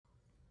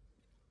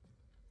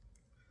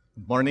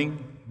Good morning.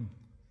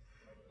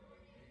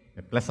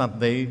 A pleasant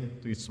day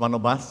to each one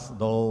of us,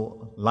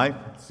 though life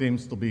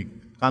seems to be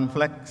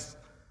complex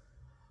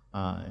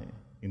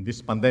in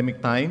this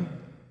pandemic time.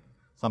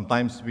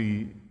 Sometimes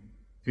we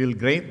feel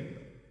great,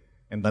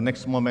 and the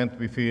next moment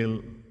we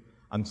feel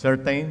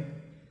uncertain,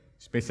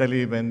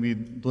 especially when we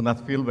do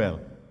not feel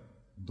well.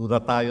 Duda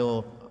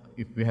tayo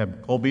if we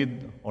have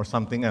COVID or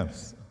something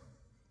else.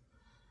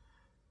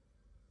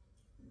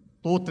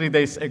 2-3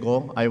 days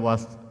ago, I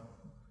was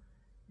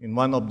in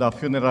one of the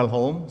funeral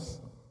homes,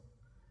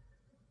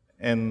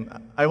 and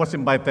I was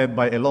invited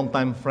by a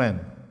longtime friend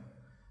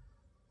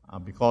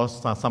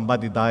because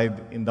somebody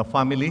died in the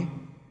family,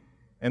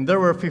 and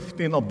there were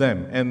 15 of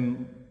them,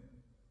 and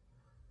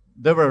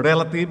they were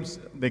relatives.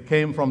 They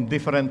came from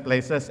different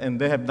places, and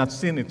they have not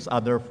seen each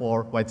other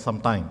for quite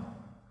some time.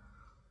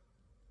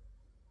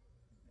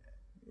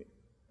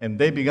 And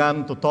they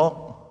began to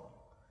talk.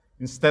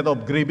 Instead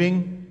of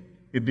grieving,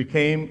 it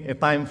became a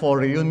time for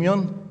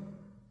reunion,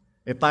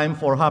 a time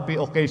for happy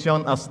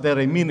occasion as they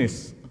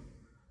reminisce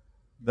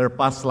their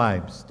past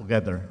lives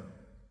together.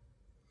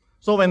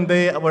 So when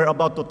they were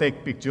about to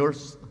take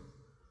pictures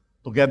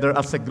together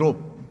as a group,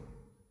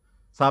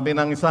 sabi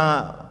ng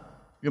isa,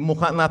 yung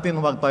mukha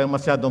natin huwag tayo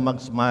masyado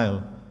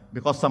mag-smile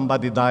because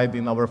somebody died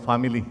in our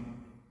family.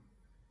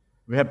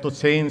 We have to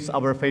change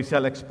our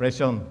facial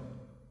expression.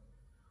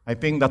 I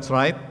think that's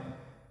right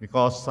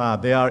because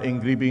they are in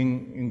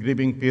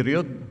grieving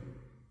period.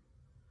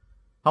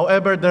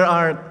 However, there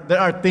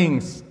are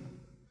things,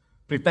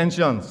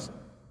 pretensions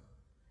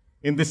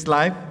in this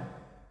life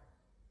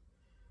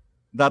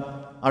that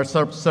are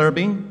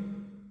self-serving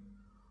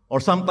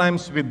or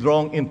sometimes with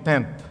wrong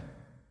intent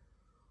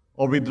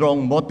or with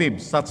wrong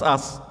motives, such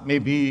as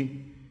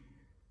maybe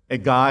a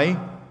guy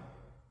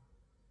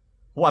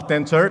who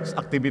attends church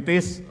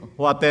activities,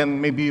 who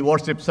attend maybe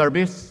worship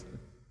service,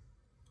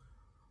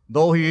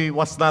 though he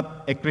was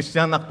not a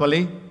Christian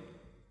actually,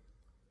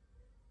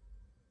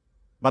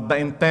 but the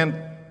intent,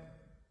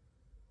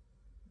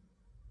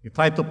 he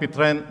tried to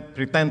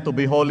pretend to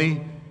be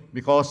holy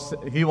because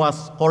he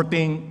was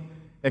courting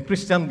a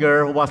Christian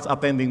girl who was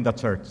attending the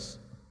church.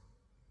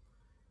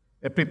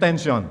 A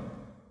pretension.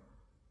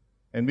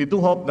 And we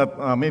do hope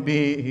that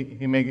maybe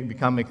he may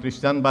become a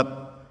Christian,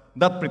 but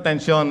that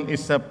pretension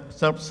is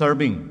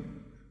self-serving,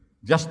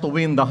 just to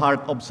win the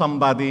heart of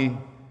somebody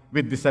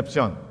with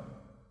deception.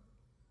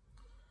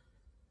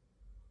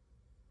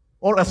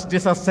 Or as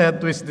Jesus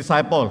said to his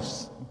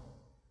disciples,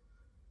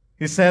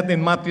 he said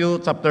in Matthew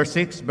chapter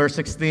 6, verse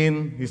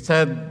 16, he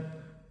said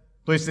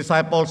to his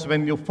disciples,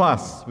 when you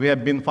fast, we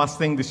have been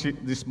fasting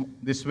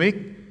this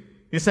week,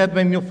 he said,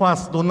 when you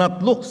fast, do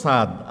not look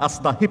sad as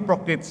the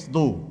hypocrites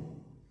do,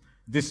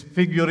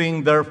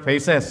 disfiguring their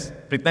faces,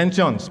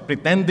 pretensions,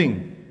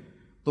 pretending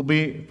to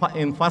be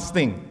in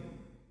fasting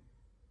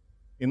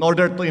in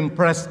order to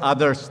impress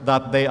others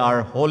that they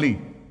are holy,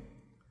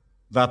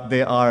 that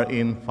they are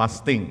in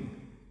fasting.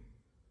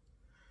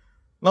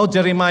 Now,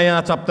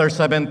 Jeremiah chapter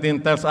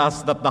 17 tells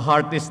us that the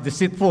heart is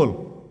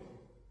deceitful,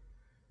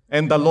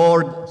 and the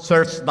Lord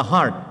searches the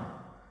heart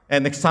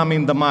and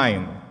examines the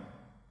mind.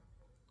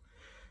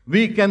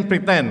 We can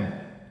pretend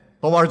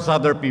towards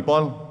other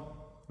people.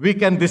 We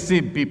can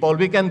deceive people.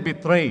 We can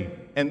betray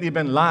and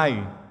even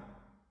lie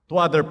to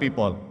other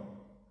people.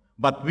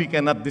 But we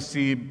cannot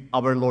deceive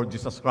our Lord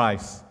Jesus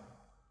Christ,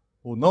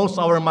 who knows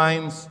our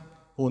minds,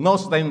 who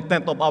knows the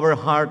intent of our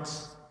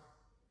hearts,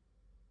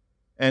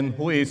 and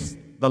who is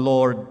the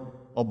Lord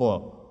of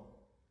all.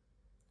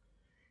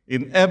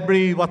 In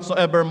every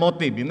whatsoever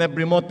motive,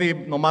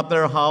 no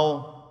matter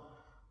how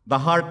the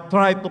heart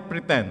try to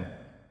pretend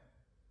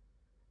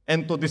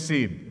and to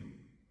deceive,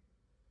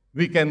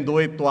 we can do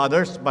it to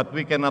others, but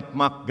we cannot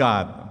mock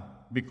God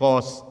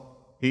because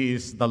He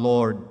is the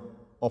Lord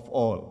of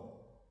all.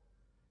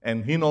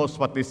 And He knows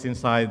what is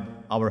inside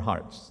our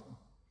hearts.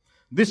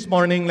 This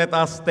morning, let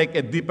us take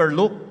a deeper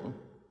look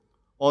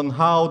on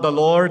how the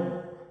Lord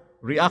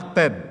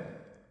reacted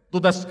to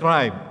the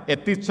scribe, a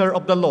teacher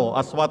of the law,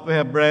 as what we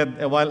have read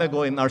a while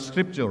ago in our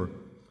scripture,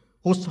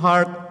 whose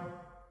heart's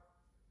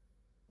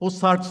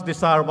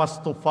desire was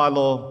to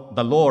follow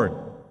the Lord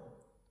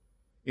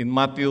in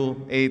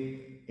Matthew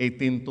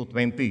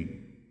 8:18-20.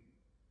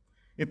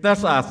 It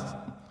tells us,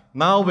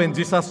 now when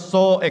Jesus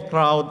saw a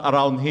crowd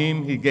around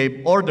him, he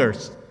gave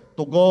orders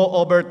to go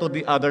over to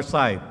the other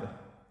side.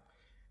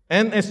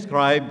 And a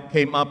scribe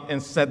came up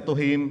and said to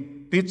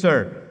him,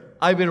 Teacher,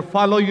 I will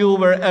follow you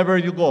wherever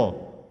you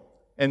go.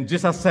 And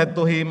Jesus said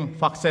to him,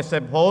 foxes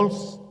have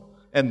holes,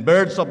 and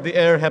birds of the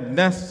air have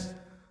nests,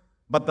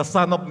 but the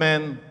Son of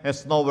Man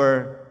has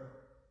nowhere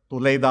to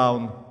lay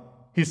down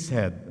his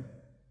head.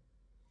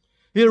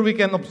 Here we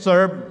can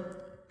observe,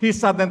 he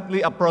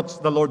suddenly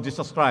approached the Lord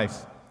Jesus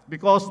Christ,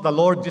 because the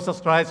Lord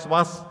Jesus Christ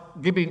was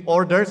giving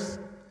orders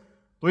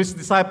to his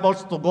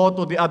disciples to go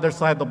to the other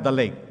side of the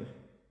lake.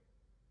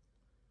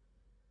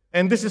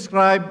 And this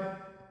scribe,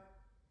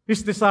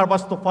 his desire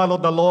was to follow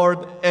the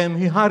Lord, and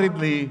he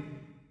hurriedly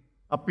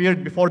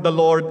appeared before the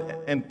Lord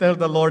and tell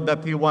the Lord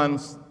that he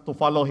wants to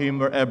follow him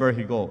wherever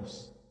he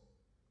goes.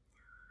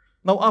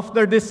 Now,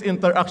 after this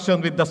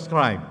interaction with the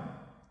scribe,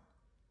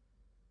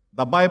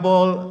 the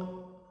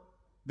Bible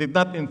did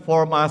not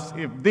inform us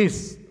if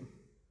this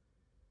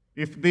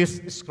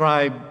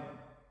scribe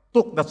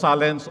took the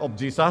challenge of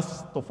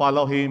Jesus to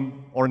follow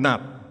him or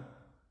not.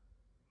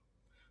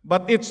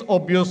 But it's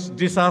obvious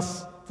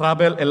Jesus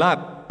traveled a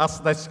lot, as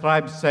the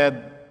scribe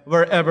said,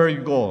 wherever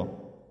you go.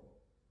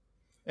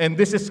 And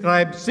this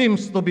scribe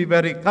seems to be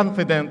very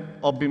confident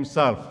of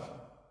himself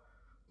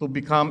to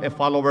become a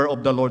follower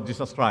of the Lord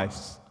Jesus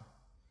Christ.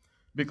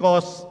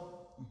 Because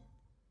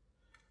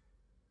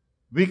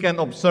we can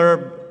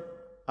observe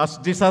as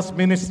Jesus'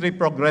 ministry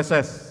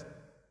progresses,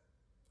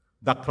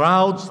 the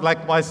crowds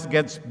likewise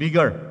gets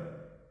bigger.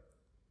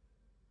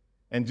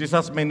 And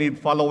Jesus may need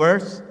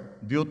followers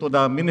due to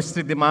the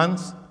ministry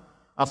demands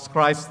as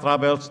Christ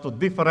travels to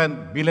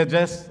different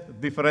villages,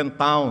 different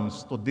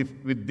towns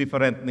with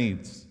different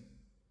needs.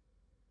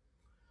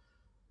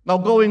 Now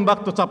going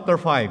back to chapter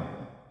 5,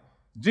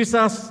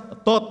 Jesus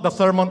taught the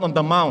Sermon on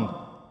the Mount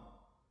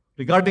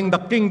regarding the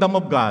kingdom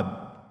of God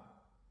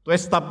to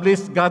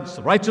establish God's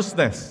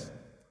righteousness,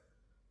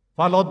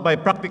 followed by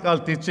practical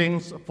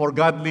teachings for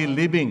godly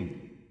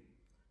living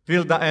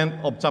till the end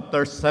of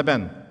chapter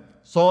 7,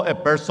 so a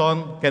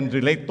person can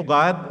relate to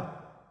God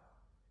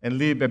and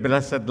live a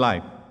blessed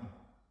life.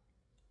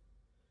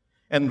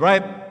 And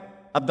right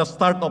at the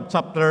start of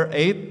chapter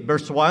 8,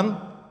 verse 1,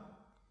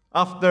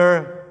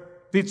 after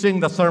teaching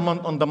the Sermon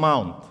on the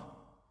Mount,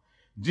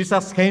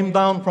 Jesus came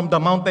down from the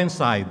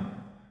mountainside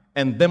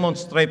and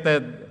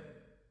demonstrated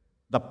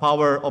the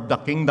power of the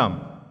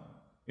kingdom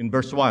in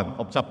verse 1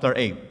 of chapter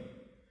 8.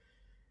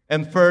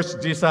 And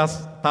first,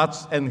 Jesus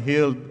touched and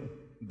healed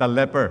the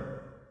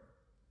leper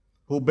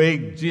who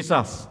begged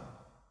Jesus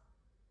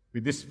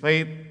with his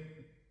faith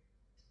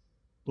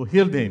to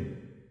heal him.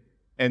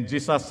 And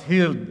Jesus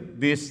healed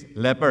this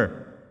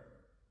leper.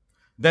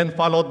 Then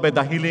followed by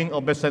the healing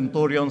of a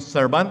centurion's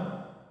servant,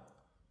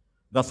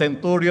 the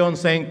centurion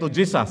saying to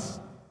Jesus,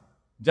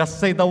 "Just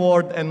say the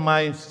word and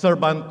my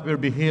servant will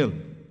be healed."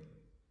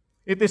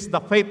 It is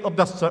the faith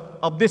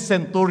of this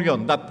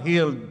centurion that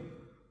healed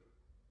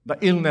the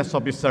illness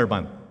of his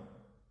servant.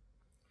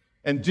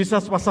 And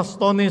Jesus was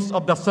astonished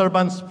of the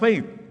servant's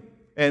faith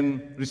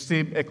and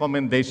received a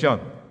commendation.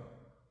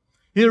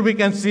 Here we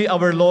can see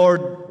our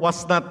Lord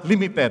was not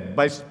limited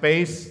by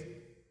space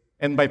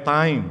and by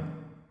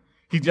time.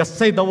 He just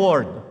said the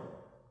word,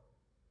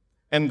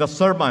 and the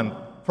servant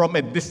from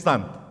a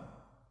distance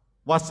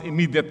was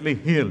immediately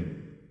healed.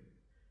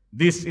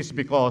 This is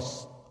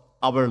because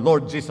our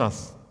Lord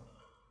Jesus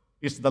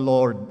is the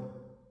Lord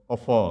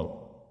of all.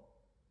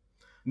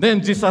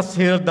 Then Jesus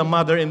healed the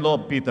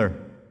mother-in-law of Peter.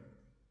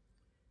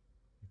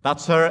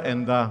 Touched her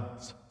and the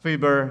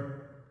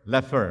fever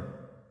left her.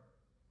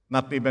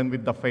 Not even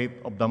with the faith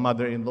of the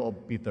mother-in-law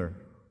of Peter.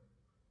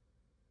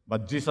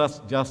 But Jesus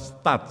just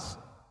touched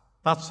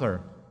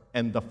her,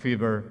 and the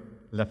fever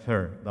left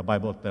her, the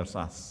Bible tells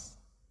us.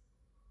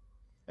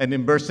 And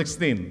in verse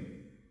 16,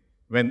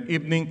 when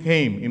evening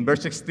came, in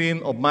verse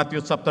 16 of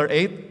Matthew chapter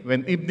 8,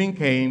 when evening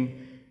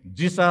came,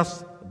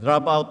 Jesus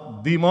drove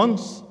out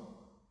demons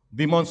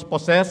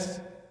possessed,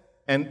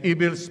 and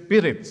evil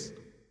spirits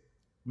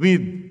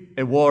with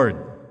a word,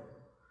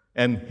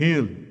 and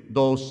healed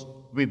those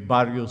with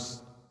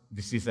various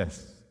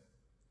diseases.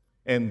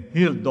 And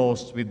healed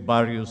those with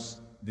various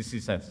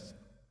diseases.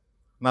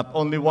 Not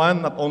only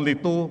one, not only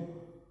two,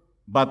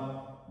 but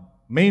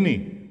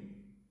many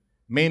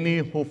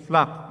who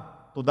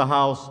flocked to the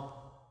house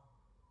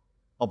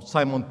of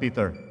Simon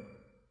Peter.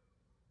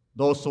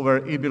 Those who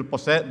were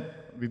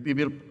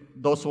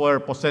those who were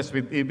possessed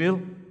with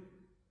evil,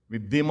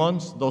 with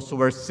demons, those who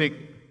were sick,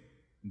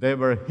 they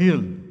were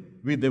healed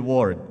with the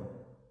word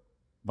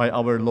by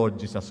our Lord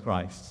Jesus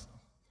Christ.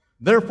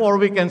 Therefore,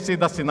 we can see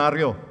the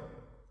scenario.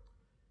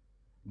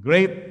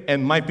 Great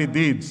and mighty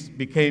deeds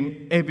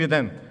became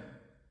evident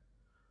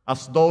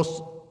as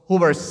those who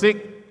were sick,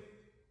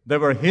 they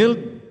were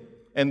healed,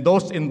 and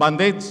those in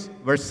bondage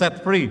were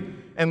set free,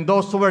 and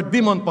those who were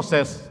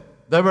demon-possessed,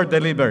 they were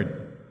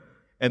delivered.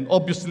 And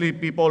obviously,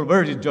 people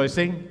were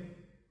rejoicing.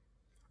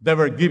 They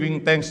were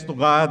giving thanks to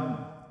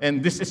God,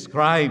 and this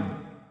scribe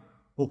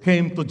who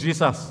came to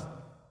Jesus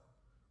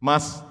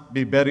must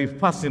be very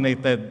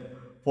fascinated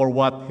for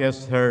what he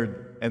has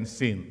heard and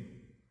seen.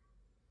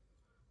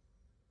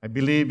 I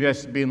believe he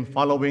has been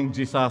following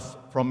Jesus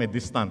from a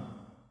distance,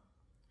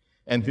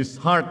 and his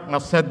heart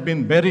must have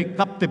been very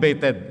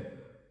captivated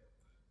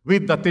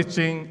with the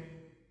teaching,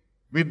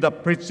 with the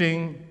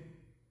preaching,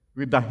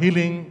 with the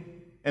healing,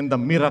 and the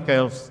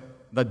miracles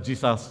that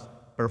Jesus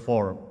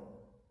performed.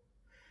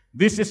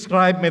 This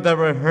scribe may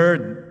never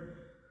heard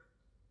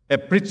a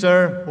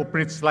preacher who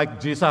preached like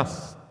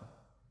Jesus,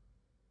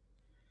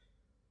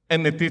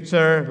 and a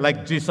teacher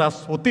like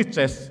Jesus who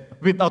teaches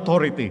with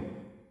authority.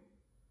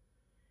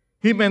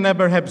 He may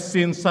never have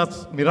seen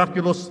such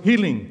miraculous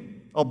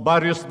healing of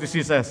various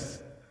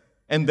diseases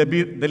and the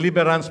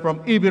deliverance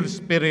from evil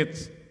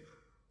spirits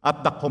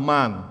at the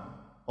command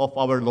of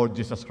our Lord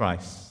Jesus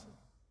Christ.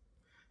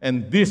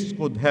 And this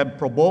could have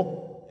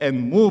provoked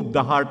and moved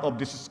the heart of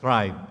this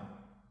scribe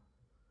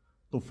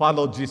to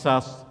follow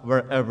Jesus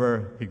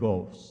wherever he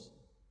goes.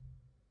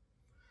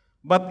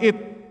 But it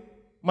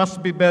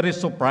must be very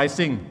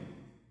surprising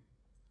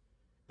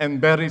and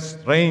very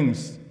strange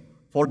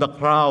for the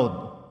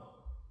crowd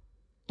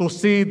to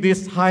see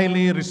this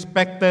highly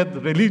respected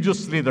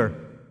religious leader,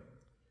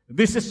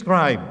 this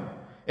scribe,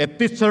 a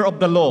teacher of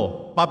the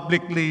law,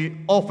 publicly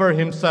offer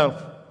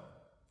himself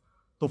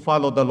to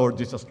follow the Lord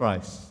Jesus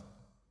Christ.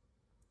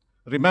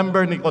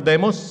 Remember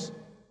Nicodemus?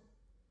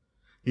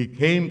 He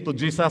came to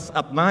Jesus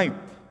at night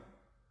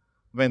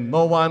when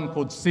no one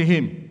could see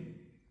him.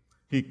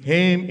 He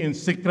came in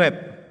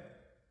secret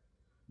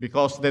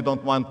because they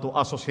don't want to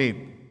associate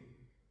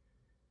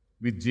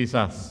with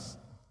Jesus.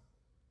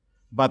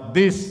 But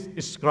this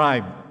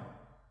scribe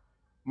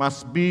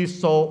must be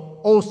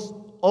so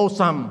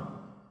awesome,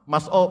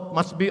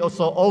 must be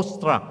also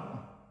awestruck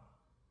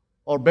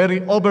or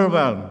very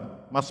overwhelmed,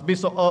 must be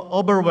so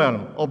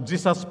overwhelmed of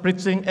Jesus'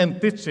 preaching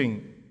and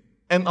teaching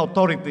and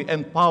authority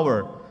and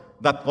power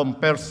that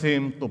compels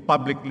him to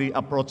publicly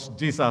approach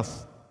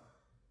Jesus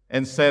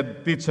and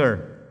said,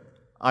 "Teacher,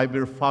 I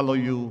will follow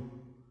you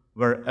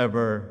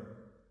wherever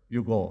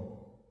you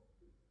go.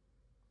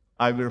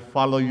 I will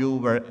follow you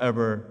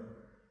wherever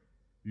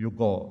you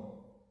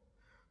go."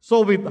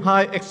 So with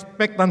high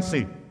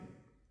expectancy,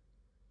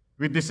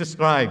 with this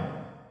scribe,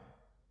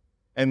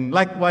 and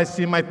likewise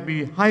he might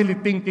be highly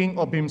thinking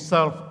of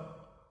himself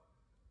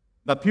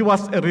that he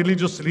was a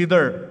religious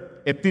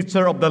leader, a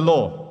teacher of the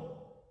law.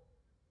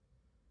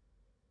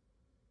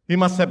 He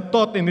must have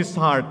thought in his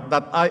heart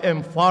that I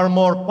am far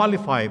more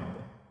qualified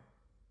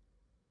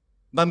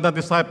than the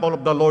disciple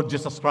of the Lord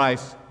Jesus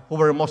Christ, who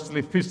were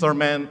mostly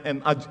fishermen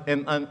and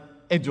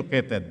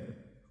uneducated.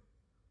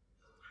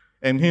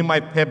 And he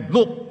might have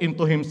looked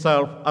into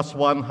himself as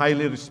one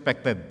highly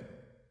respected.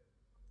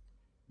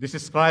 This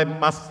scribe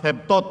must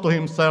have thought to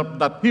himself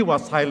that he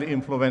was highly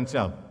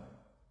influential,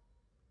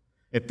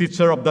 a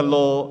teacher of the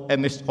law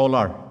and a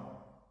scholar.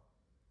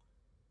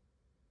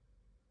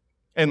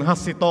 And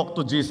as he talked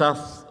to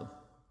Jesus,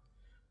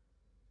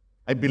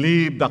 I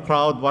believe the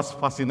crowd was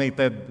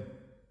fascinated.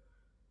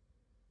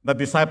 The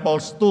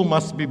disciples too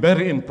must be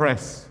very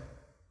impressed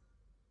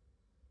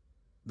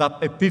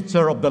that a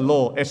teacher of the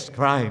law, a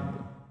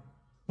scribe,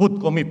 would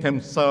commit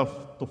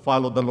himself to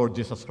follow the Lord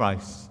Jesus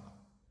Christ.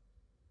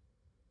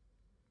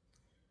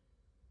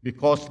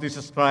 Because this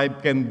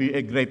scribe can be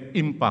a great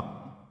impact.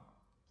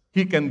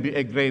 He can be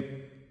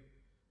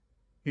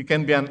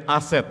an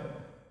asset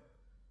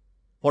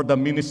for the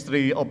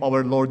ministry of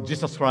our Lord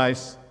Jesus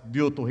Christ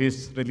due to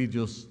his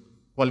religious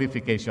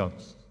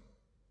qualifications.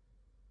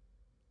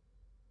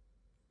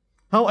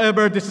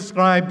 However, this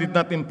scribe did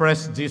not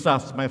impress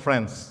Jesus, my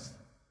friends.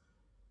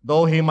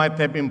 Though he might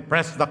have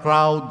impressed the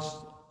crowds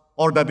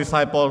or the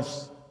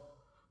disciples,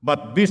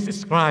 but this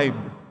scribe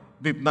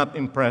did not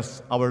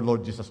impress our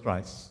Lord Jesus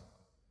Christ.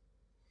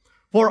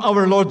 For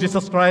our Lord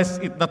Jesus Christ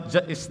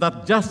is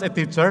not just a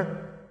teacher.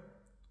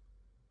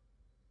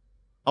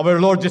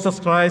 Our Lord Jesus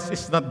Christ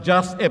is not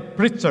just a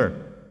preacher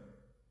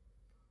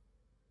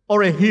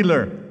or a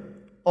healer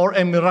or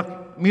a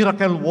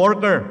miracle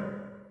worker.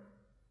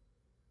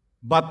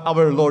 But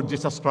our Lord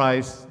Jesus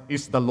Christ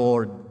is the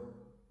Lord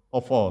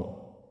of all.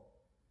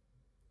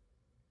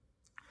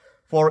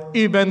 For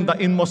even the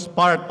inmost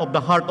part of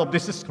the heart of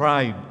this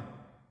scribe,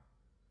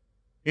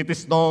 it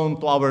is known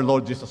to our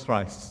Lord Jesus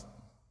Christ.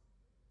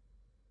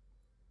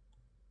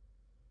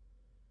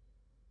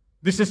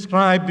 This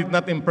scribe did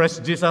not impress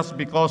Jesus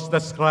because the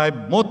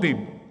scribe motive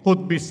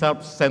could be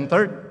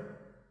self-centered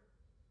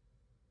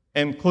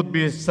and could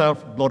be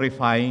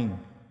self-glorifying.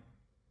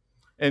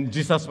 And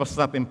Jesus was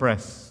not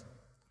impressed,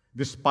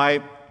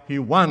 despite he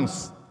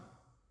wants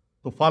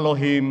to follow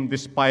him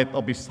despite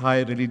of his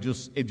high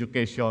religious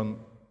education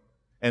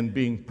and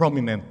being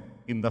prominent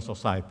in the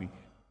society.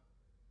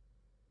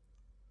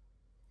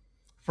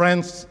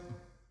 Friends,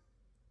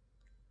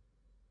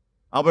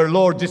 our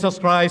Lord Jesus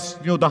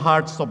Christ knew the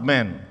hearts of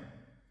men.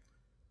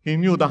 He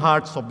knew the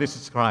hearts of this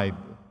scribe.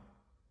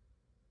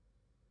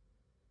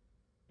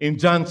 In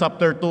John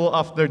chapter 2,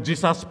 after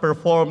Jesus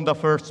performed the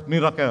first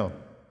miracle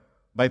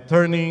by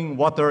turning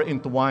water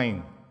into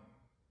wine,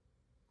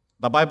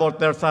 the Bible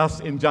tells us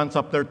in John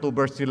chapter 2,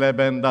 verse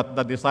 11, that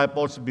the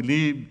disciples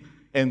believed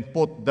and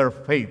put their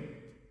faith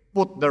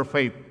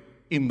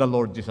in the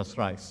Lord Jesus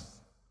Christ.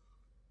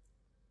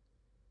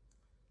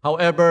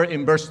 However,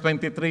 in verse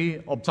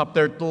 23 of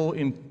chapter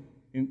 2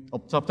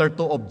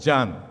 of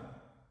John,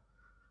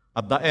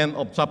 at the end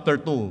of chapter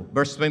 2,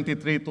 verse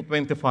 23 to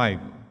 25,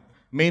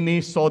 many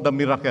saw the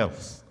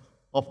miracles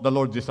of the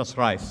Lord Jesus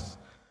Christ.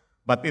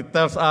 But it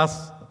tells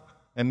us,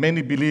 and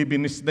many believe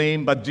in his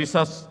name, but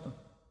Jesus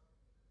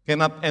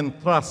cannot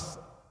entrust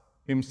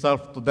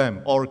himself to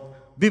them or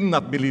did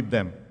not believe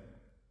them.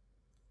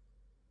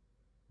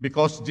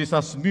 Because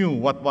Jesus knew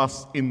what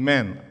was in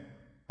men,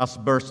 as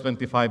verse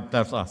 25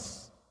 tells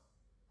us.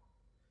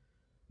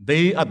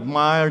 They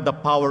admired the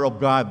power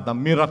of God, the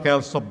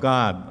miracles of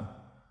God,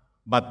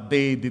 but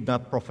they did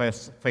not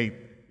profess faith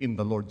in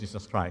the Lord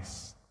Jesus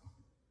Christ.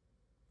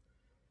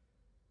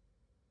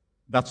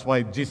 That's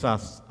why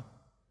Jesus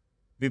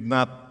did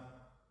not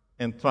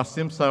entrust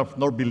himself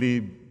nor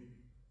believe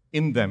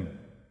in them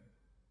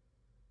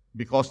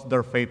because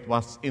their faith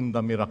was in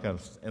the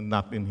miracles and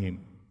not in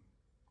him.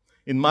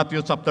 In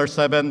Matthew chapter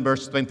 7,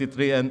 verse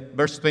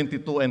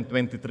 22 and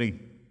 23,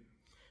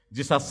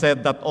 Jesus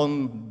said that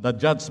on the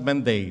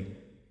judgment day,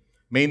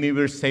 many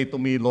will say to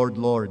me, Lord,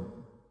 Lord,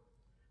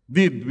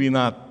 did we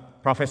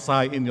not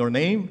prophesy in your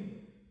name?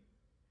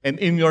 And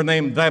in your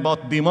name drive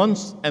out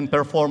demons and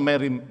perform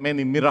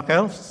many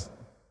miracles?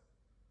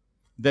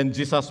 Then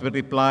Jesus will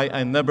reply,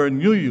 I never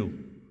knew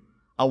you.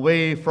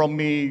 Away from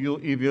me, you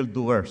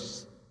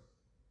evildoers.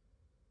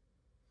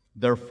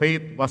 Their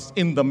faith was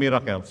in the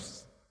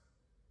miracles,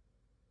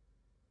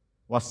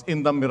 was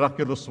in the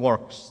miraculous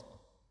works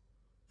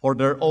for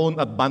their own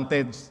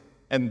advantage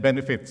and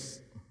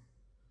benefits,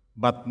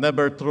 but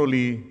never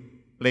truly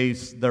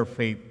placed their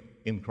faith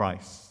in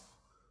Christ.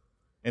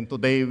 And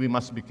today we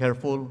must be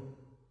careful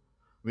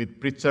with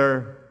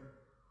preachers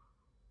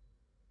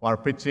who are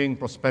preaching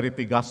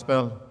prosperity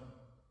gospel.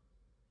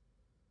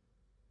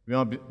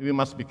 We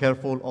must be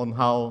careful on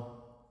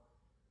how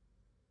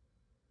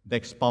they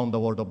expound the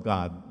Word of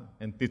God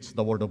and teach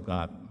the Word of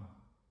God.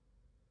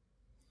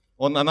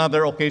 On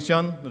another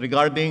occasion,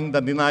 regarding the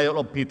denial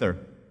of Peter,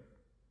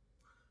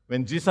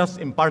 when Jesus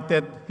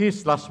imparted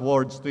his last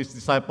words to his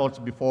disciples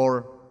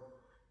before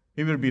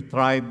he will be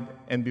tried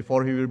and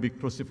before he will be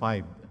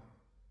crucified.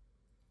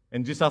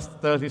 And Jesus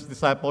tells his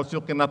disciples,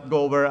 you cannot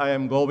go where I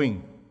am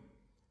going.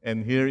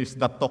 And here is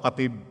the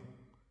talkative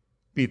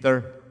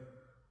Peter.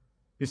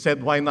 He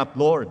said, why not,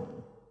 Lord?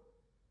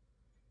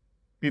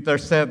 Peter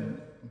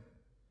said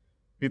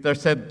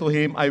to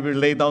him, I will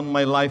lay down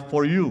my life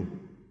for you.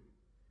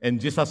 And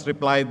Jesus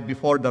replied,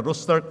 before the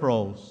rooster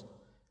crows,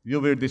 you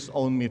will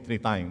disown me 3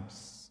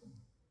 times.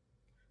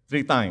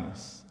 3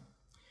 times.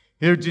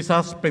 Here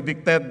Jesus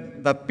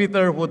predicted that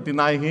Peter would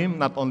deny him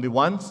not only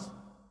once,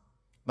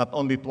 not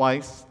only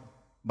twice,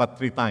 but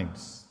 3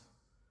 times.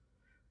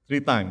 3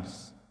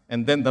 times.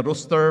 And then the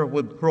rooster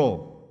would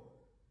crow.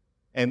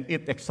 And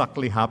it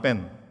exactly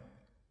happened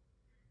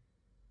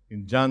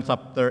in John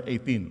chapter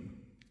 18,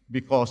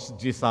 because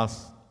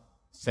Jesus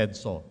said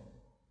so.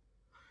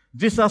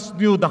 Jesus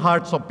knew the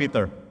hearts of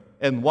Peter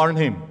and warned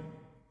him,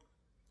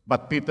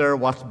 but Peter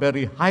was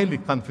very highly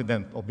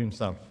confident of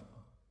himself.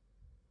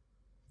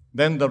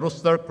 Then the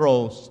rooster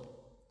crows,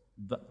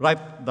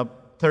 the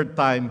 3rd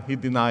time he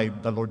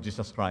denied the Lord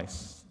Jesus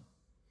Christ.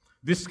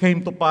 This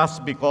came to pass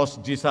because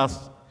Jesus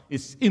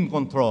is in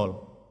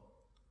control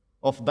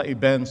of the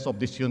events of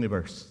this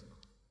universe.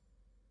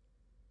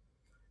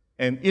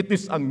 And it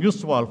is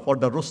unusual for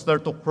the rooster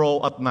to crow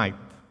at night.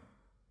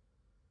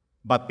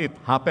 But it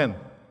happened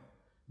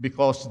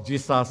because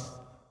Jesus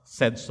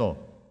said so,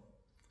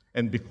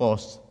 and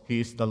because he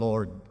is the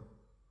Lord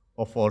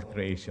of all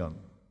creation.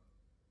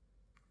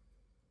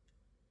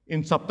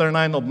 In chapter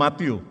 9 of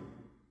Matthew,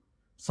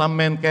 some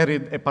men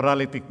carried a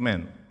paralytic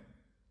man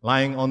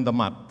lying on the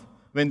mat.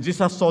 When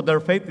Jesus saw their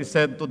faith, he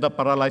said to the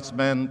paralyzed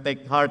man,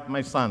 take heart,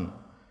 my son.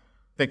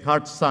 Take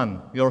heart,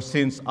 son, your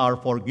sins are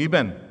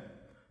forgiven.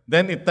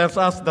 Then it tells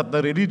us that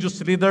the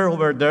religious leaders who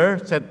were there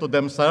said to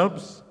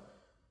themselves,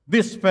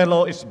 this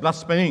fellow is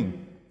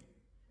blaspheming.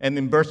 And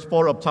in verse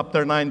 4 of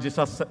chapter 9,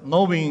 Jesus,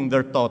 knowing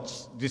their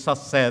thoughts,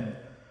 Jesus said,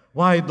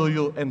 why do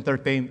you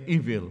entertain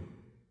evil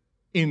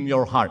in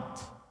your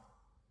heart?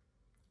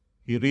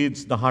 He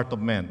reads the heart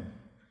of men.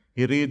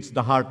 He reads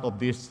the heart of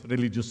these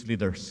religious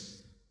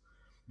leaders,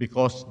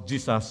 because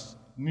Jesus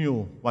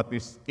knew what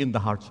is in the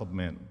hearts of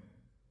men.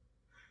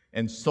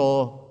 And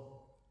so,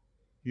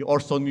 he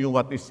also knew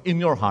what is in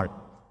your heart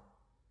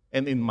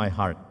and in my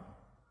heart.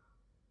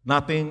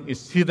 Nothing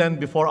is hidden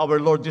before our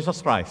Lord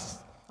Jesus Christ.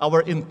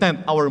 Our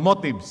intent, our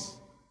motives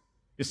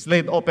is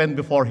laid open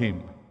before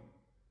him.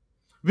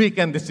 We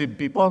can deceive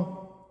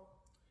people.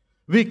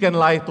 We can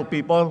lie to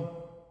people.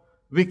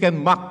 We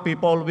can mock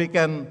people. We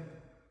can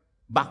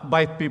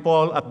backbite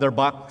people at their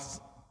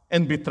backs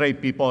and betray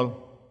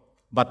people.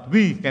 But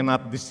we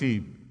cannot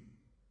deceive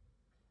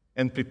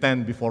and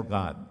pretend before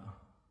God,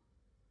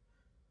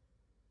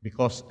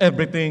 because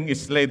everything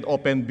is laid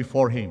open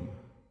before him.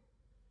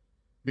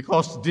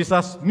 Because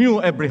Jesus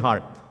knew every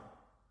heart,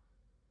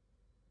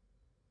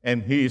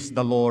 and he is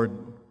the Lord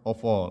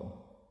of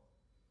all.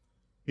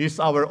 He is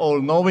our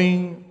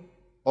all-knowing,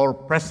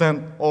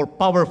 all-present,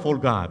 all-powerful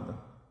God,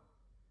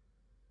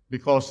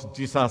 because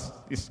Jesus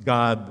is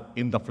God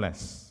in the flesh.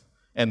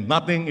 And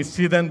nothing is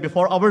hidden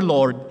before our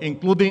Lord,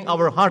 including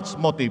our heart's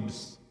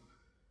motives,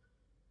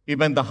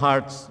 even the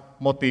heart's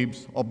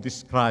motives of the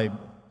scribe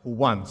who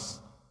wants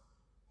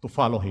to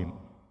follow him.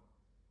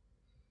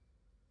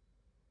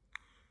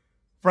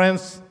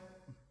 Friends,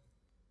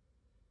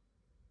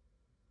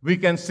 we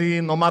can see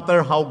no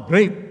matter how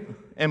great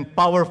and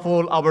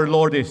powerful our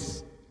Lord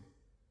is,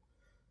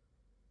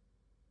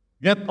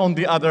 yet on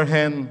the other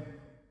hand,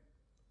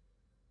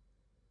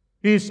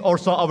 he is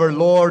also our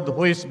Lord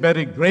who is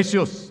very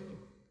gracious,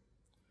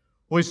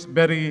 who is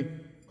very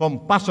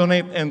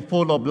compassionate and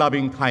full of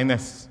loving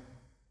kindness.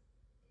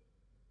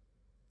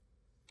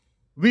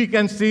 We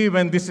can see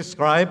when this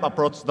scribe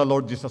approached the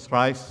Lord Jesus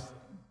Christ,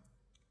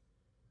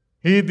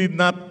 He did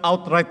not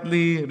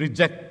outrightly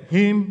reject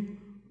him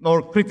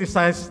nor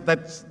criticize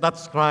that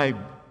scribe,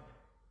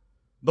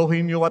 though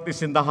he knew what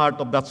is in the heart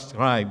of that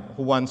scribe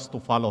who wants to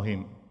follow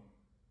him.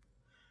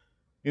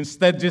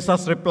 Instead,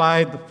 Jesus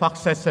replied,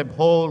 "Foxes have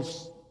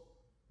holes,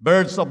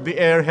 birds of the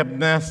air have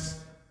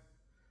nests,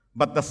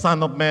 but the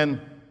Son of Man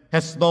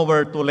has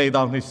nowhere to lay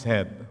down his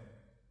head."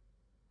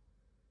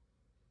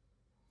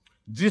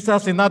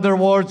 Jesus, in other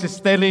words, is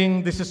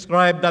telling this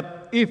scribe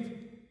that if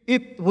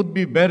it would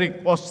be very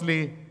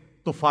costly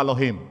to follow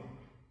him.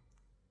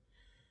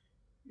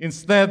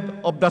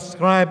 Instead of the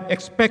scribe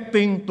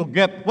expecting to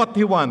get what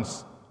he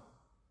wants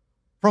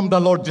from the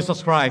Lord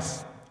Jesus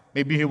Christ,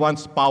 maybe he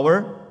wants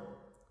power,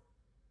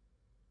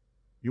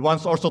 he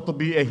wants also to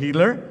be a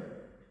healer.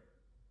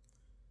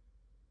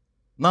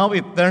 Now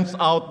it turns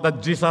out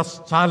that Jesus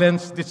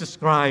challenged this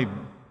scribe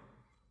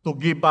to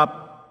give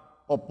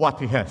up of what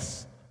he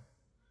has,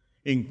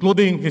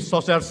 including his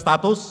social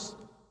status,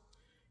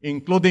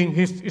 including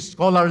his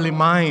scholarly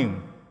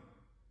mind,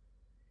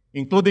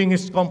 including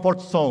his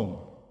comfort zone,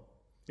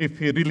 if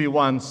he really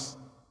wants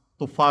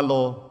to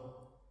follow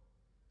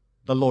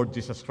the Lord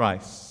Jesus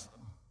Christ.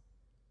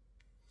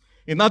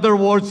 In other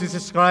words, he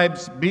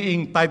describes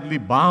being tightly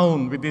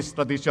bound with these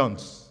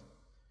traditions,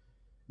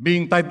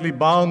 being tightly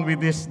bound with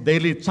these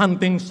daily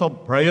chantings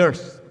of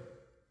prayers,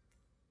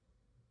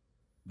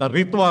 the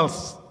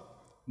rituals,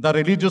 the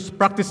religious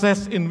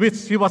practices in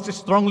which he was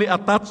strongly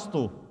attached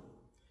to,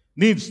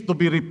 needs to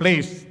be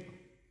replaced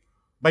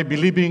by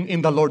believing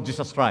in the Lord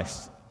Jesus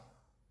Christ,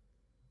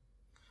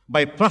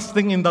 by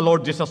trusting in the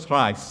Lord Jesus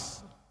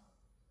Christ.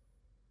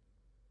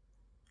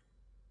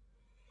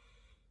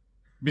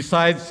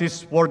 Besides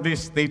his worldly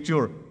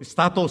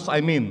status,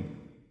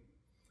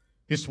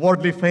 his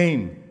worldly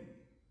fame,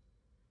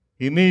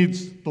 he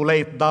needs to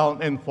lay it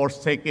down and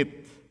forsake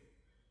it,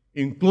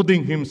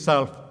 including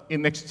himself,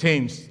 in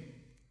exchange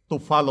to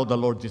follow the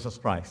Lord Jesus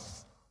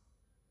Christ.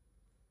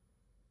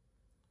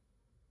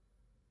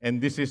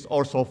 And this is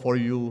also for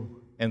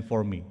you and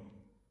for me.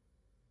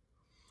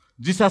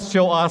 Jesus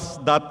showed us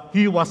that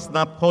he was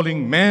not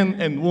calling men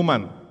and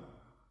women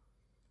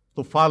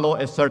to follow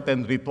a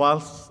certain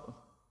rituals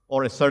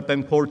or a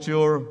certain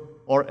culture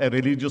or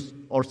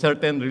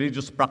certain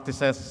religious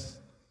practices,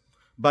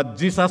 but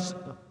Jesus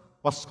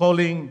was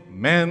calling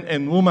men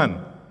and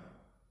women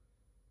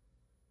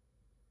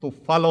to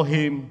follow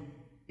him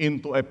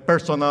into a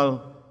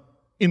personal,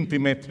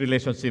 intimate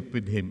relationship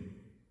with him,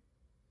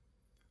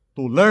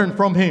 to learn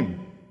from him,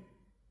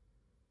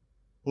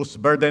 whose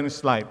burden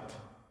is light,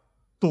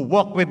 to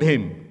walk with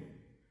him,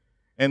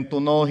 and to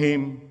know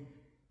him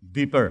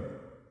deeper,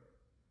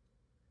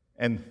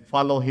 and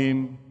follow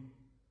him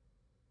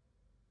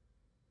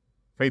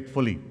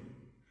faithfully.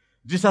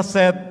 Jesus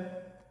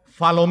said,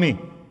 "Follow me.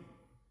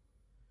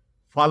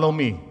 Follow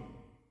me."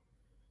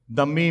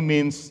 The "me"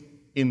 means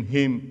in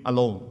him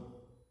alone.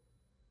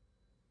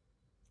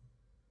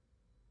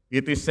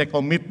 It is a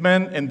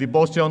commitment and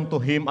devotion to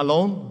him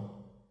alone,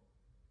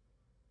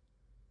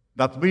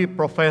 that we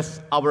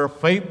profess our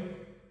faith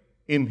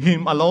in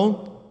him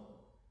alone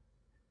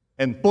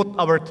and put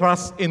our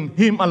trust in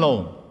him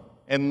alone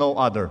and no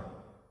other.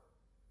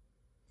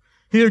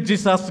 Here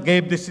Jesus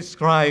gave this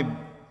scribe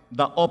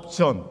the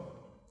option.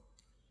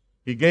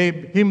 He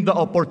gave him the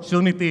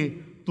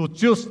opportunity to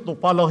choose to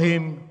follow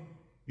him,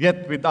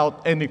 yet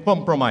without any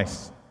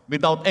compromise,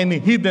 without any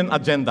hidden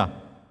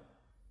agenda.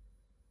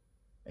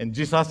 And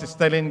Jesus is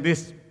telling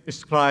this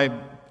scribe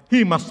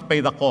he must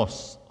pay the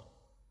cost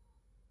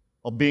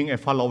of being a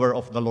follower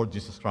of the Lord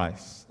Jesus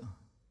Christ.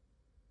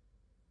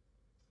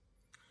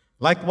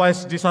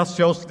 Likewise, Jesus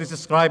shows this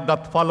scribe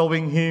that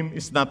following him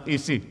is not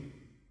easy,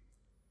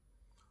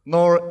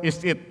 nor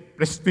is it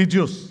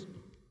prestigious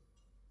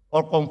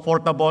or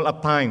comfortable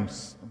at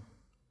times,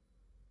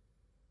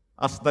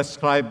 as the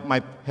scribe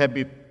might have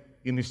it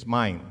in his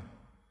mind,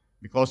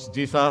 because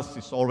Jesus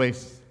is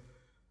always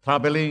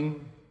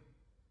traveling,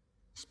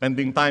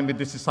 spending time with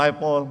his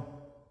disciple.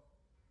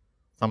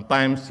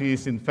 Sometimes he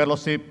is in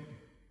fellowship,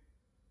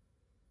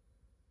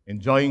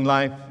 enjoying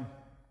life.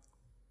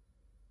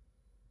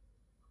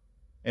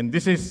 And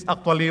this is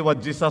actually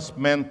what Jesus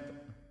meant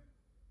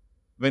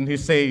when he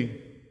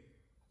say,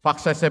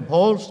 "Foxes have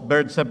holes,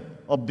 birds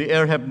of the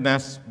air have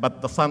nests,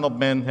 but the Son of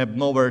Man have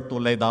nowhere to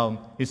lay down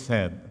his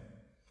head."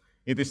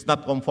 It is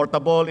not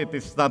comfortable, it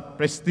is not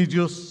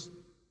prestigious,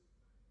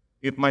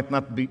 it might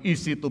not be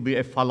easy to be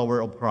a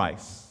follower of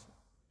Christ.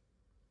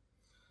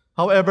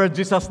 However,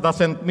 Jesus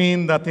doesn't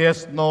mean that he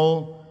has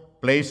no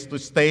place to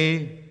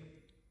stay,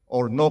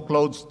 or no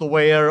clothes to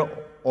wear,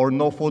 or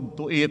no food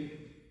to eat,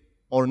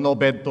 or no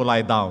bed to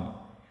lie down.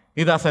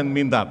 He doesn't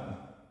mean that.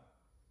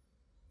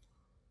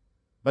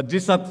 But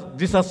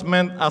Jesus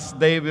meant as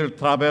they will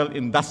travel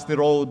in dusty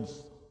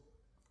roads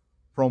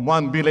from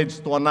one village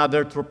to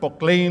another to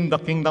proclaim the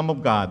kingdom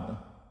of God,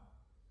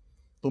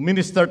 to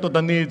minister to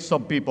the needs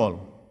of people.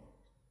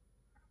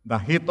 The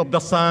heat of the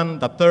sun,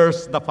 the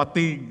thirst, the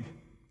fatigue,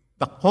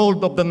 the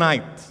cold of the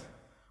night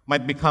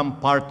might become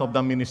part of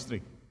the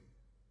ministry.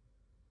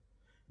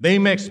 They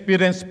may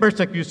experience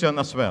persecution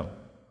as well.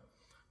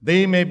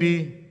 They may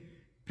be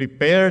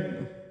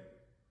prepared,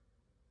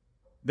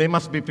 they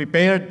must be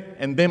prepared,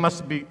 and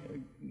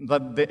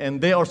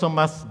they also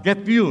must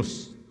get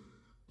used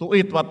to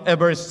eat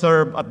whatever is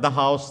served at the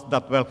house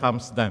that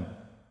welcomes them.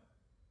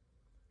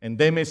 And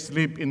they may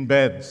sleep in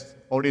beds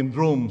or in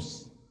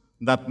rooms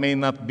that may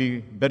not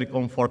be very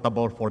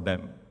comfortable for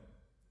them.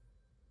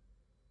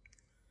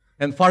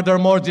 And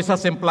furthermore,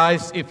 Jesus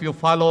implies, if you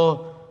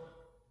follow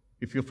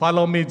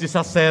me,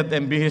 Jesus said,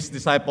 and be his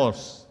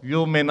disciples,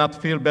 you may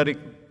not feel very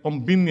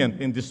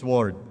convenient in this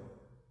world,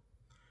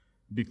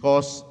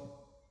 because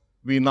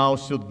we now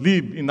should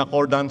live in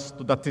accordance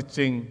to the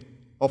teaching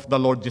of the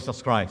Lord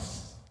Jesus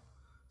Christ,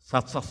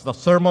 such as the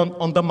Sermon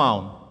on the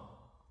Mount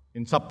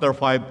in chapter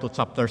 5 to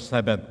chapter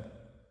 7.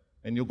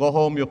 And you go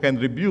home, you can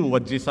review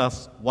what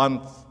Jesus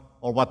wants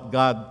or what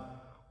God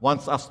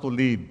wants us to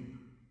live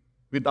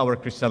with our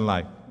Christian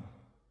life.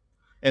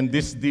 And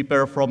this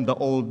differ from the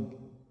old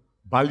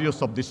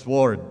values of this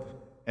world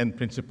and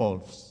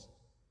principles.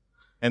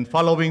 And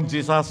following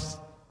Jesus,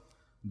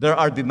 there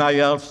are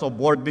denials of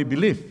worldly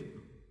belief.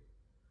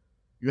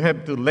 You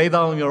have to lay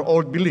down your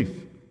old belief.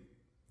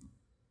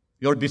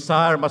 Your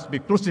desire must be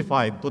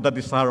crucified to the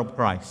desire of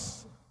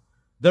Christ.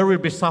 There will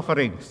be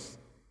sufferings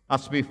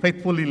as we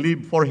faithfully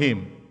live for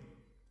him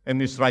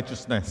and his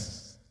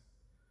righteousness.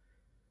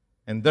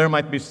 And there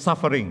might be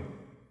suffering,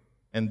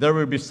 and there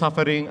will be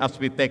suffering as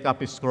we take up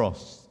his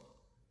cross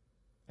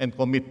and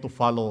commit to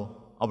follow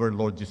our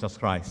Lord Jesus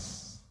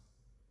Christ.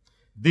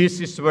 This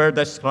is where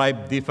the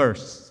scribe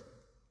differs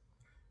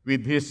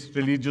with his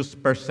religious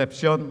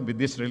perception, with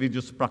his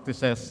religious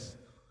practices,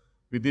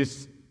 with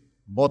his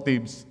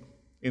motives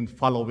in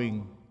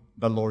following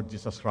the Lord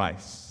Jesus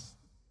Christ.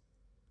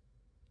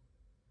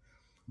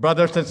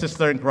 Brothers and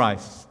sisters in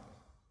Christ,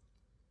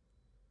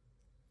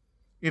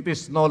 it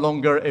is no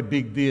longer a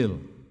big deal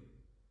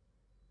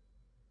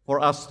for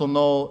us to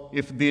know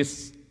if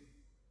this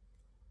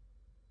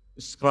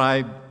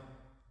scribe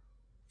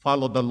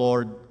followed the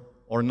Lord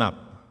or not.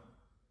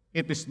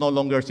 It is no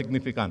longer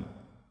significant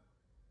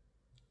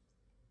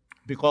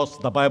because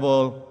the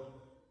Bible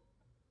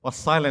was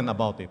silent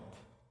about it.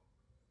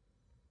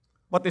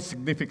 What is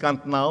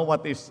significant now,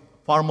 what is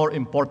far more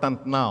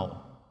important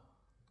now,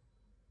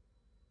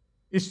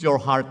 is your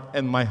heart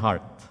and my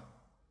heart.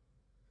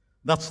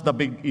 That's the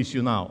big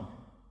issue now.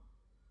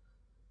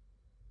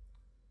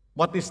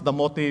 What is the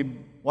motive?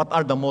 What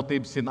are the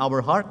motives in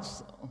our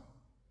hearts?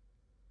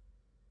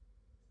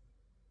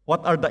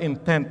 What are the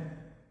intent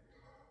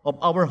of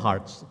our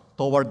hearts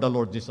toward the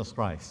Lord Jesus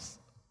Christ?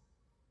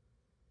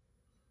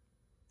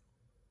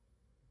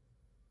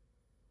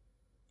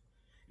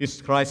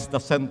 Is Christ the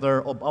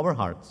center of our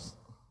hearts?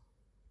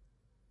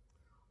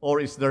 Or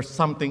is there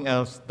something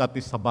else that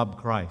is above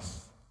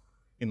Christ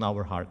in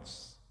our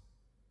hearts?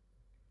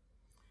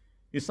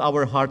 Is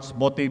our heart's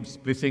motives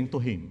pleasing to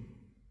him?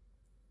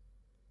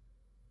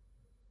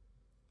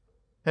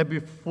 Have we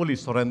fully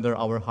surrendered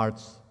our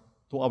hearts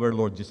to our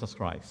Lord Jesus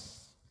Christ?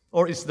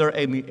 Or is there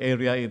any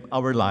area in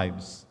our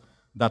lives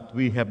that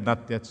we have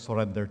not yet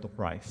surrendered to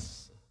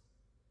Christ?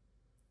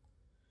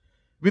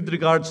 With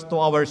regards to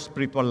our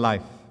spiritual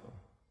life,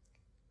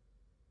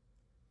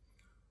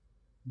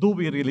 do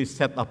we really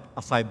set up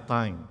aside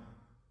time,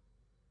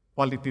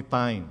 quality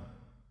time,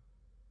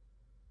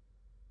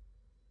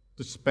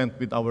 to spend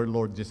with our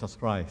Lord Jesus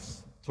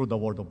Christ through the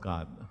Word of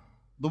God?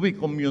 Do we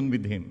commune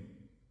with him?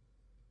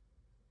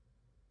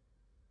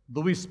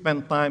 Do we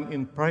spend time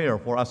in prayer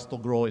for us to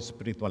grow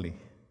spiritually,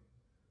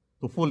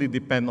 to fully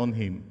depend on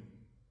him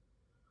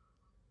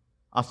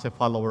as a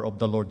follower of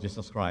the Lord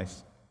Jesus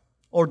Christ?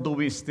 Or do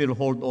we still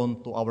hold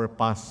on to our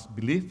past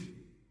belief?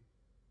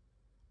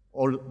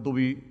 Or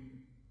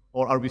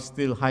are we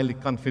still highly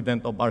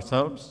confident of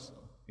ourselves,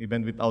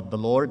 even without the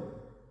Lord,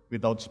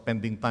 without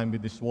spending time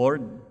with his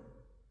Word?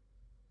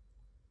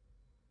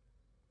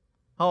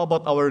 How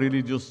about our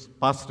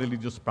past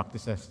religious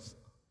practices?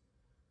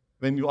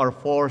 When you are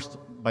forced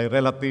by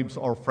relatives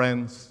or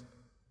friends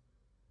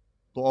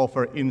to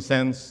offer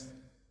incense,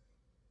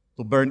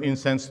 to burn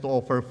incense, to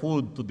offer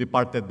food to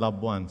departed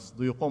loved ones,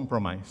 do you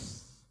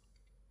compromise?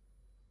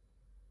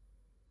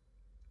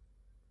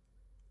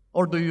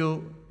 Or do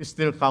you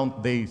still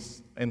count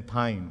days and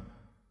time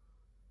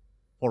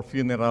for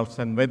funerals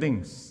and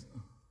weddings?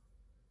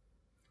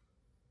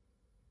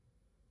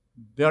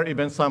 There are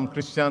even some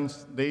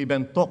Christians, they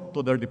even talk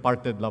to their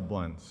departed loved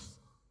ones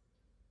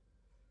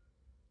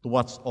to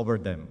watch over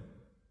them.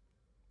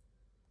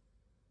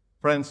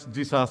 Friends,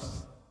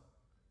 Jesus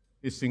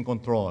is in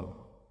control.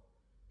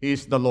 He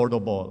is the Lord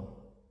of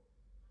all.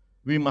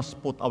 We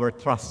must put our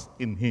trust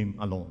in him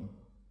alone.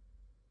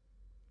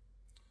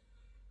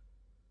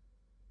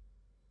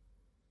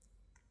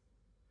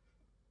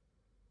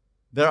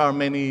 There are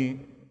many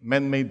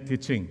man-made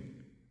teaching.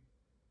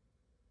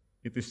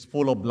 It is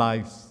full of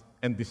lies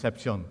and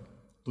deception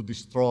to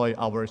destroy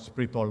our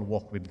spiritual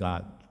walk with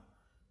God.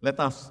 Let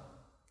us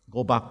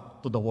go back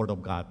to the Word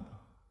of God.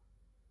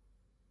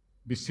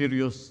 Be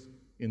serious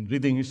in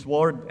reading his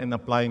Word and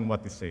applying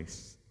what he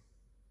says.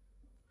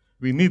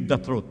 We need the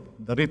truth,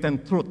 the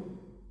written truth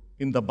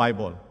in the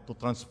Bible to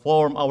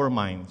transform our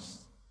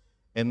minds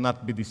and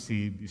not be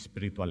deceived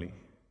spiritually.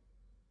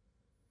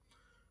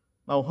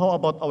 Now, how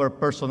about our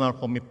personal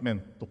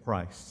commitment to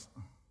Christ?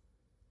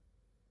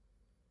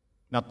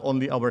 Not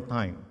only our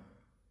time,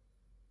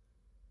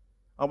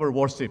 our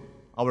worship,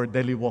 our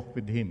daily walk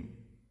with Him.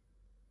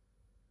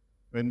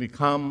 When we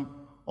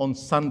come on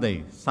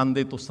Sunday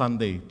to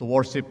Sunday, to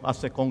worship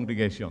as a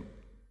congregation,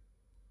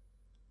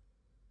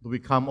 do we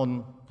come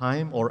on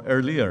time or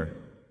earlier?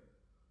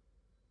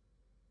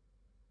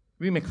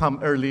 We may come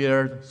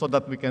earlier so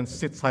that we can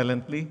sit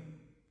silently,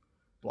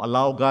 to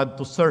allow God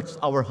to search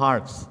our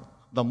hearts,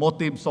 the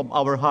motives of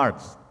our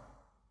hearts,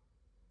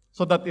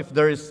 so that if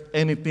there is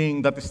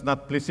anything that is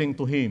not pleasing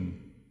to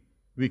Him,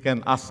 we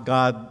can ask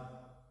God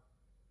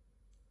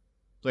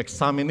to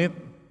examine it,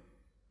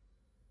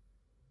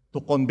 to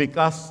convict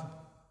us,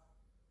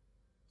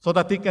 so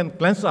that He can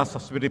cleanse us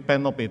as we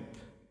repent of it,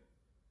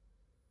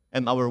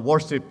 and our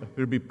worship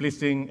will be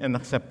pleasing and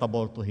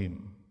acceptable to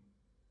Him.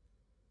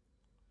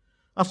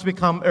 As we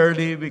come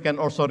early, we can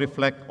also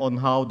reflect on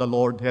how the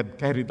Lord had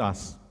carried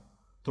us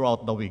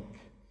throughout the week.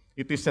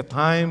 It is a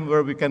time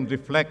where we can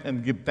reflect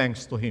and give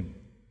thanks to Him,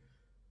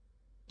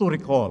 to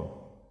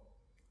recall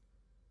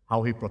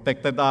how He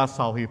protected us,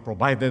 how He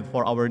provided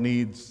for our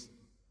needs,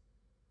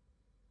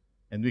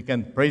 and we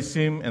can praise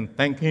Him and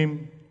thank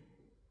Him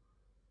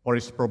for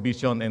His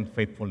provision and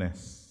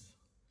faithfulness.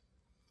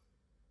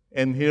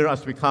 And here,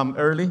 as we come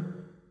early,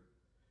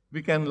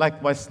 we can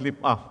likewise lift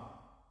up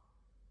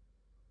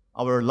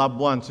our loved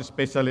ones,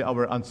 especially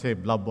our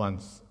unsaved loved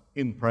ones,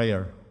 in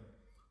prayer,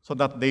 so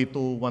that they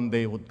too one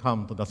day would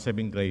come to the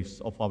saving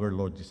grace of our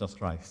Lord Jesus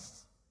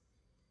Christ.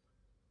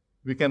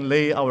 We can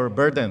lay our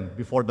burden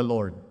before the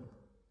Lord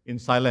in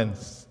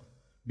silence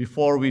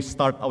before we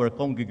start our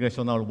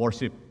congregational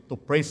worship to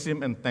praise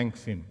Him and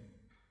thank Him.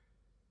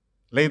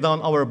 Lay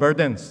down our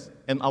burdens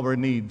and our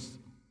needs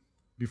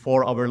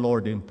before our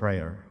Lord in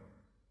prayer.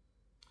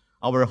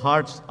 Our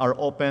hearts are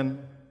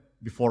open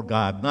before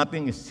God.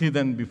 Nothing is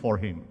hidden before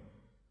Him.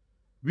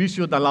 We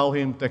should allow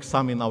Him to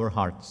examine our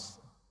hearts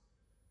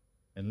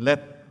and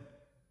let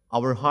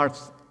our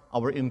hearts,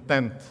 our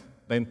intent,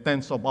 the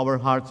intents of our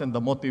hearts and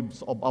the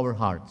motives of our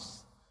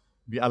hearts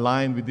be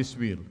aligned with His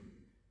will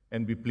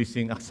and be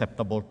pleasing,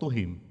 acceptable to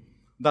Him,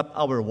 that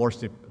our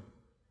worship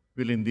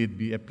will indeed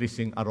be a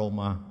pleasing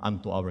aroma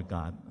unto our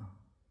God.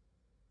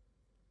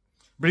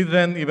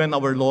 Brethren, even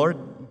our Lord,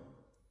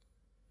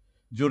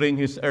 during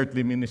His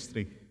earthly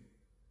ministry,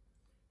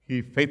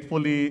 He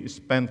faithfully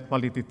spent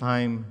quality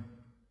time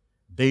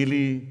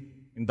daily,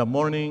 in the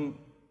morning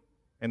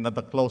and at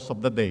the close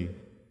of the day,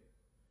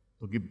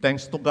 to give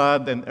thanks to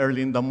God, and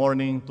early in the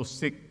morning to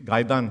seek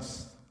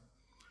guidance,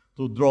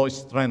 to draw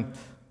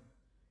strength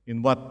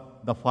in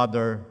what the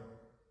Father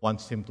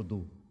wants Him to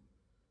do.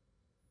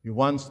 He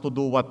wants to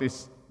do what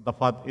is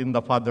in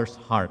the Father's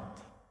heart,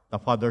 the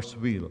Father's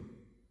will.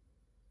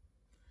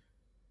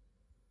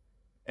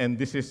 And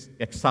this is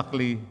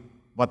exactly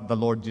what the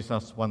Lord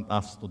Jesus wants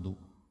us to do.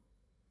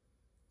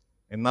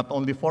 And not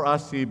only for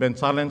us, He even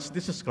challenged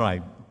this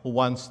scribe who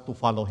wants to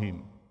follow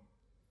Him.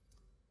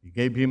 He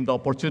gave him the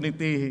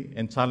opportunity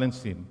and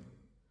challenged him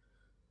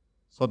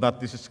so that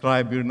this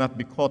scribe will not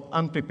be caught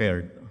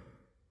unprepared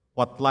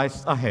what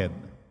lies ahead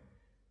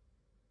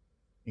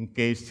in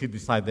case he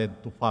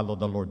decided to follow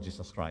the Lord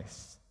Jesus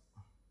Christ.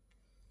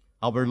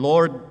 Our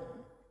Lord,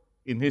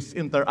 in His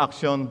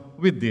interaction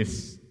with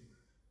this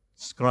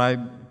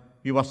scribe,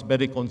 He was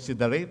very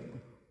considerate,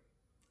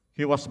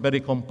 He was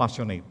very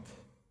compassionate,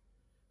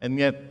 and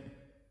yet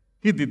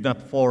He did not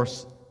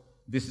force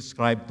this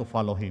scribe to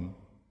follow Him,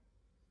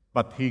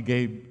 but He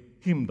gave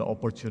him the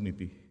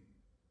opportunity.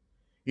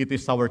 It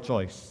is our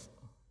choice.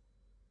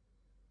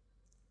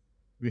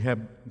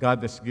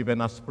 God has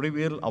given us free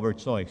will, our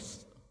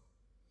choice.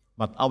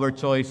 But our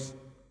choice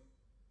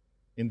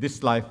in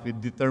this life will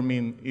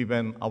determine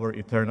even our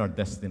eternal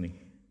destiny.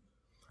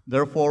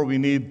 Therefore, we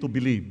need to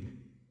believe.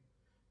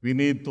 We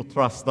need to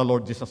trust the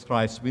Lord Jesus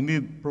Christ. We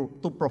need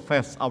to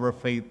profess our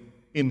faith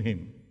in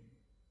Him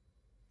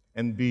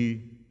and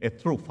be a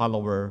true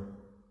follower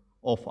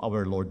of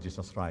our Lord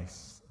Jesus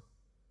Christ.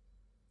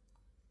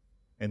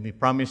 And He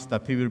promised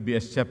that He will be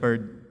a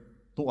shepherd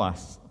to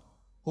us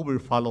who will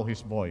follow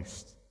His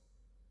voice.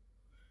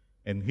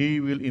 And He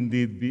will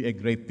indeed be a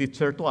great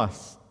teacher to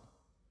us,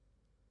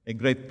 a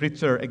great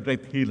preacher, a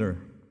great healer.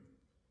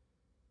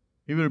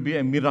 He will be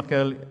a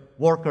miracle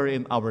worker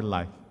in our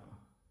life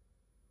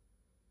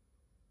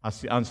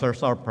as He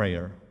answers our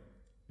prayer,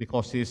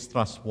 because He is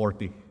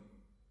trustworthy.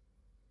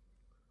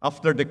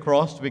 After the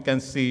cross, we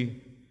can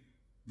see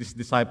these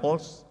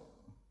disciples.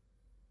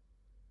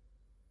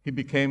 He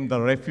became the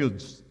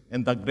refuge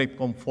and the great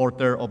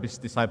comforter of His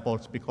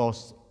disciples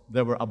because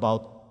they were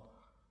about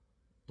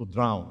to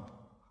drown.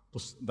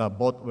 The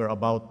boat were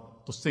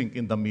about to sink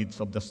in the midst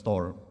of the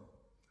storm.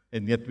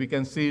 And yet we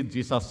can see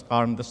Jesus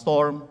calm the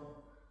storm,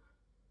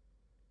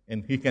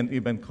 and He can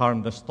even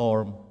calm the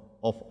storm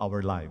of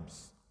our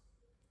lives,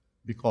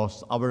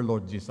 because our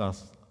Lord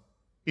Jesus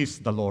is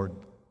the Lord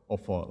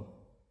of all,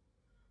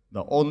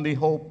 the only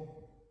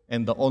hope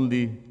and the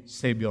only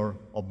Savior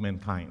of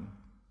mankind.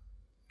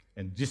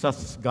 And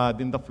Jesus is God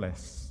in the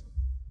flesh,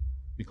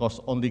 because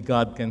only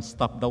God can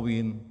stop the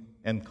wind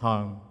and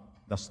calm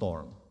the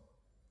storm.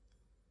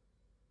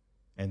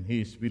 And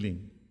He is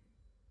willing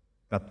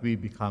that we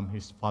become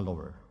His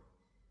follower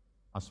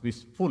as we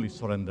fully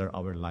surrender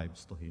our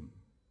lives to Him.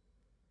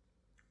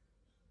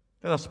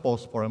 Let us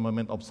pause for a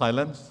moment of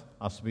silence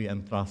as we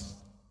entrust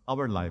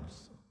our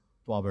lives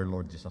to our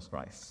Lord Jesus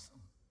Christ.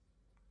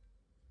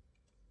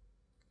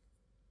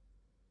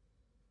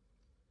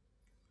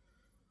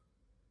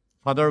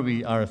 Father,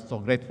 we are so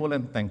grateful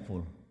and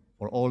thankful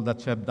for all that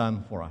you have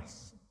done for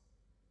us.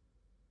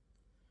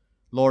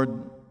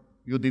 Lord,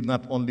 you did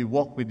not only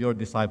walk with your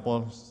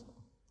disciples,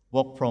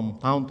 walk from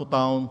town to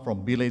town,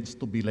 from village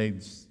to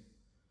village,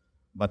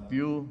 but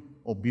you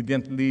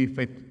obediently,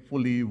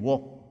 faithfully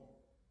walked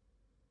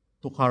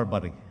to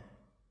Calvary,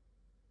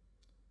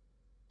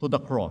 to the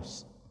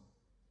cross,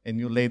 and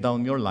you lay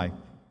down your life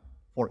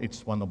for each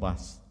one of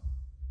us,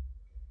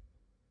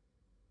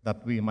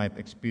 that we might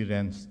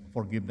experience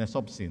forgiveness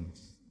of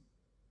sins,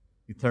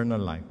 eternal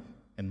life,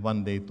 and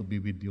one day to be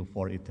with you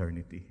for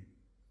eternity.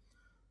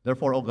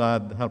 Therefore, O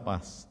God, help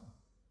us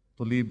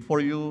to live for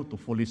you, to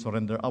fully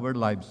surrender our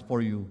lives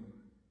for you.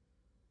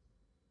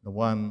 The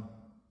one,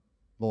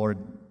 Lord,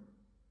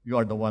 you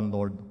are the one,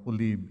 Lord, who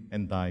lived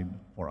and died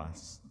for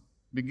us.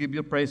 We give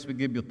you praise, we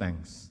give you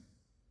thanks.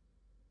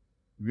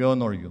 We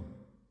honor you,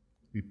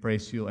 we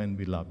praise you, and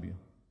we love you.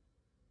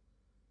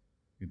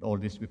 With all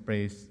this we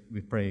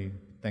pray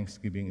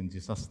thanksgiving in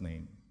Jesus'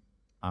 name.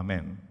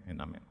 Amen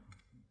and amen.